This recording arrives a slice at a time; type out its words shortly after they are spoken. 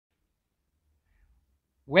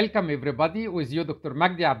Welcome everybody, with you Dr.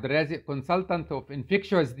 Magdy Abdel, consultant of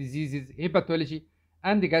infectious diseases, hepatology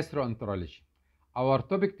and gastroenterology. Our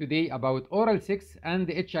topic today about oral sex and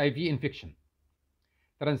HIV infection.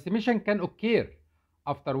 Transmission can occur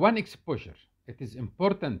after one exposure. It is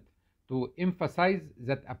important to emphasize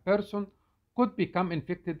that a person could become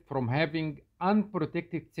infected from having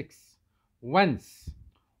unprotected sex once,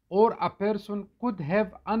 or a person could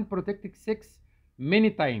have unprotected sex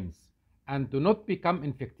many times and do not become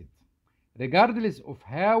infected, regardless of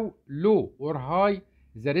how low or high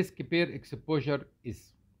the risk per exposure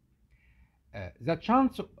is. The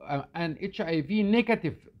chance an HIV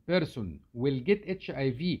negative person will get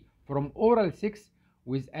HIV from oral sex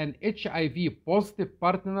with an HIV positive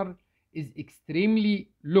partner is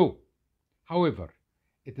extremely low. However,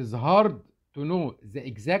 it is hard to know the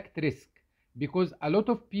exact risk because a lot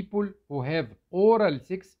of people who have oral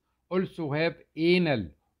sex also have anal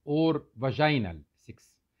or vaginal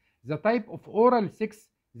sex. The type of oral sex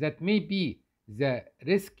that may be the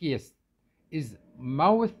riskiest is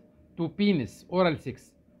mouth to penis oral sex,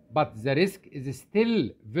 but the risk is still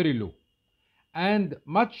very low and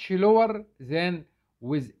much lower than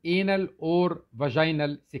with anal or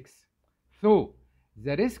vaginal sex. So,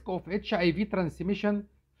 the risk of HIV transmission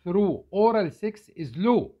through oral sex is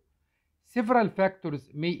low. Several factors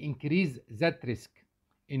may increase that risk,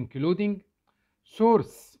 including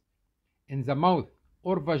source in the mouth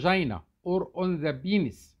or vagina or on the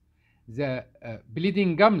penis, the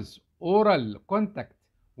bleeding gums, oral contact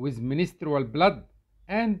with menstrual blood,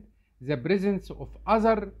 and the presence of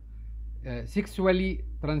other sexually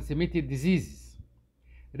transmitted diseases.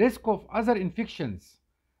 Risk of other infections,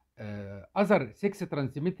 other sex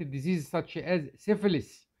transmitted diseases such as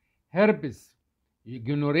syphilis, herpes,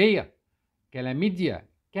 gonorrhea, chlamydia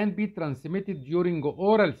can be transmitted during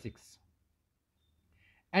oral sex.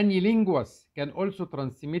 Anilinguus can also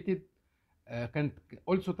transmit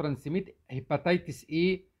hepatitis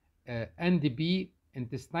A and B,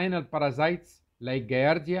 intestinal parasites like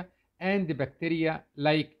Giardia, and bacteria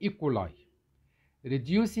like E. coli.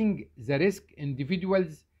 Reducing the risk,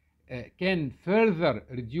 individuals can further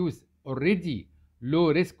reduce already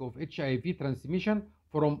low risk of HIV transmission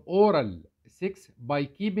from oral sex by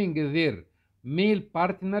keeping their male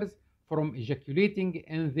partners from ejaculating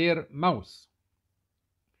in their mouth.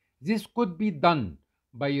 This could be done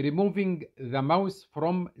by removing the mouth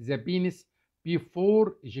from the penis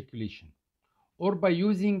before ejaculation, or by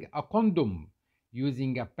using a condom,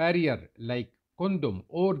 using a barrier like condom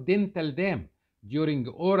or dental dam during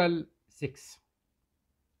oral sex.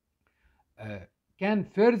 Can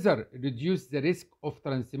further reduce the risk of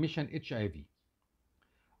transmission HIV,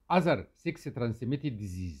 other sex-transmitted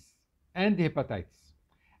disease, and hepatitis.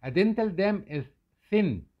 A dental dam is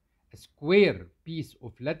thin, a square piece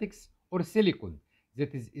of latex or silicone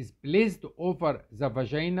that is placed over the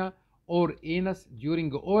vagina or anus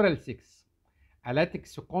during oral sex. A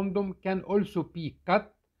latex condom can also be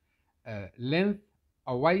cut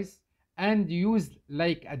lengthwise and used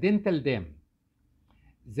like a dental dam.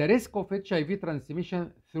 The risk of HIV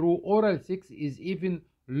transmission through oral sex is even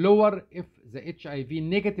lower if the HIV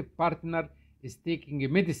negative partner is taking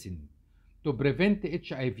medicine to prevent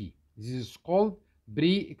HIV. This is called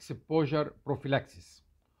pre-exposure prophylaxis.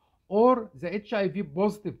 Or the HIV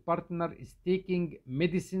positive partner is taking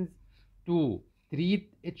medicines to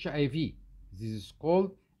treat HIV. This is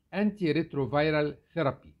called antiretroviral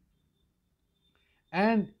therapy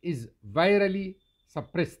and is virally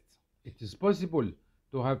suppressed. It is possible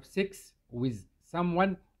to have sex with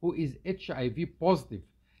someone who is HIV positive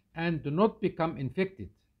and do not become infected.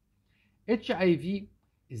 HIV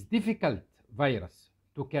is difficult virus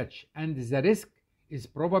to catch and the risk is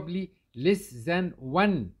probably less than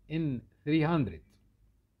 1 in 300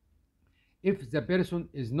 if the person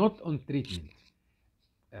is not on treatment.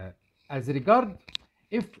 As regard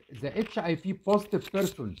if the HIV positive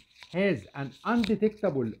person has an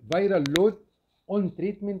undetectable viral load on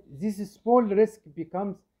treatment, this small risk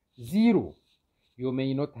becomes zero. You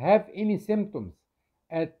may not have any symptoms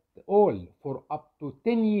at all for up to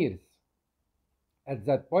 10 years. At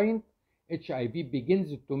that point, HIV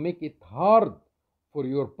begins to make it hard for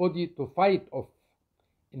your body to fight off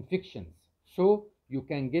infections, so you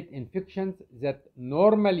can get infections that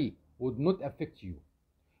normally would not affect you.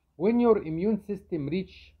 When your immune system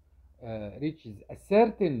reaches a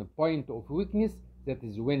certain point of weakness, that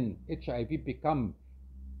is when HIV becomes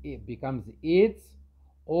AIDS.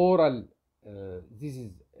 Oral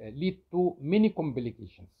disease lead to many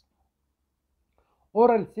complications.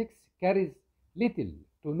 Oral sex carries little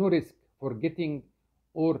to no risk for getting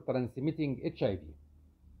or transmitting HIV.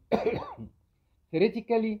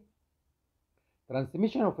 Theoretically,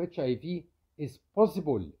 Transmission of HIV is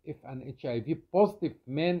possible if an HIV positive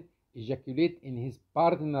man ejaculates in his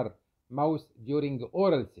partner's mouth during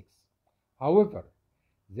oral sex. However,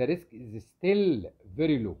 the risk is still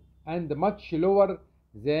very low and much lower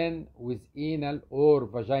than with anal or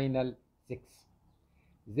vaginal sex.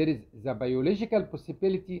 There is the biological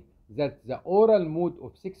possibility that the oral mode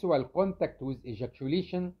of sexual contact with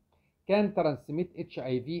ejaculation can transmit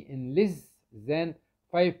HIV in less than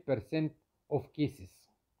 5% of cases.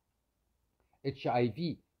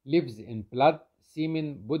 HIV lives in blood,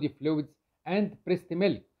 semen, body fluids, and breast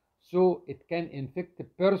milk, so it can infect a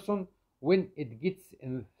person when it gets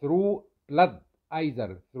in through blood,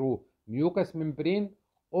 either through mucous membrane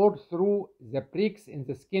or through the breaks in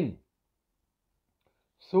the skin.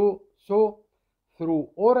 So through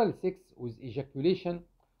oral sex with ejaculation,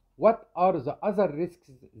 what are the other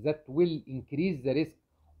risks that will increase the risk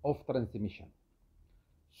of transmission?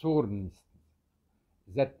 Soreness,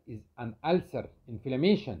 that is an ulcer,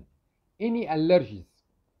 inflammation, any allergies,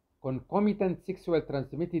 concomitant sexual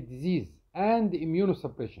transmitted disease, and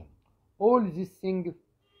immunosuppression. All these things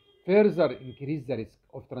further increase the risk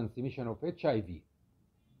of transmission of HIV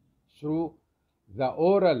through the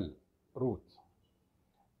oral route.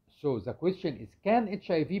 So the question is, can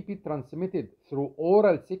HIV be transmitted through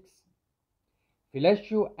oral sex?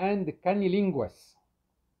 Fellatio and cunnilingus.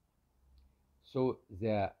 So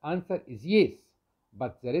the answer is yes,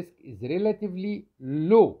 but the risk is relatively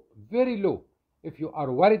low, very low. If you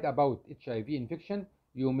are worried about HIV infection,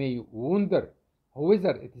 you may wonder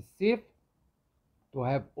whether it is safe to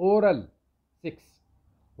have oral sex.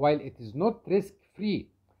 While it is not risk-free,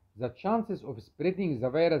 the chances of spreading the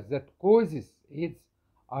virus that causes AIDS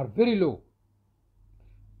are very low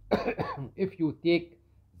if you take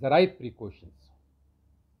the right precautions.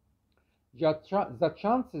 The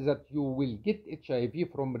chance that you will get HIV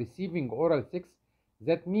from receiving oral sex,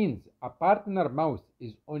 that means a partner mouth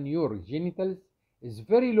is on your genitals, is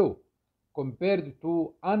very low compared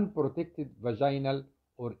to unprotected vaginal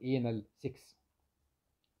or anal sex.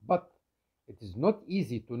 But it is not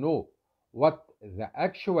easy to know what the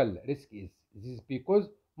actual risk is. This is because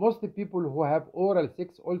most people who have oral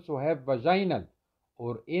sex also have vaginal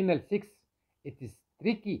or anal sex. It is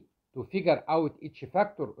tricky to figure out each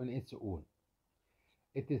factor on its own.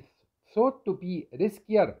 It is thought to be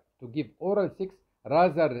riskier to give oral sex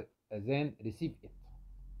rather than receive it.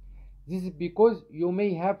 This is because you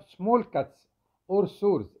may have small cuts or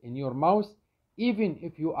sores in your mouth even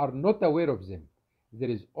if you are not aware of them. There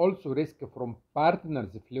is also risk from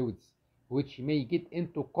partner's fluids, which may get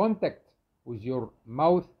into contact with your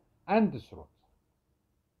mouth and throat.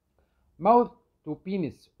 Mouth to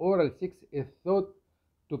penis oral sex is thought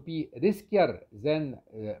to be riskier than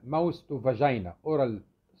mouth to vagina oral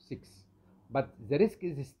sex, but the risk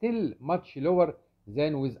is still much lower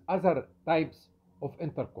than with other types of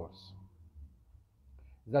intercourse.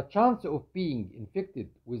 The chance of being infected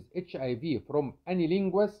with HIV from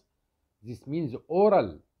anilingus, this means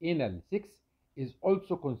oral anal sex, is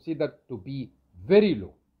also considered to be very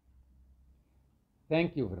low.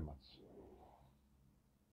 Thank you very much.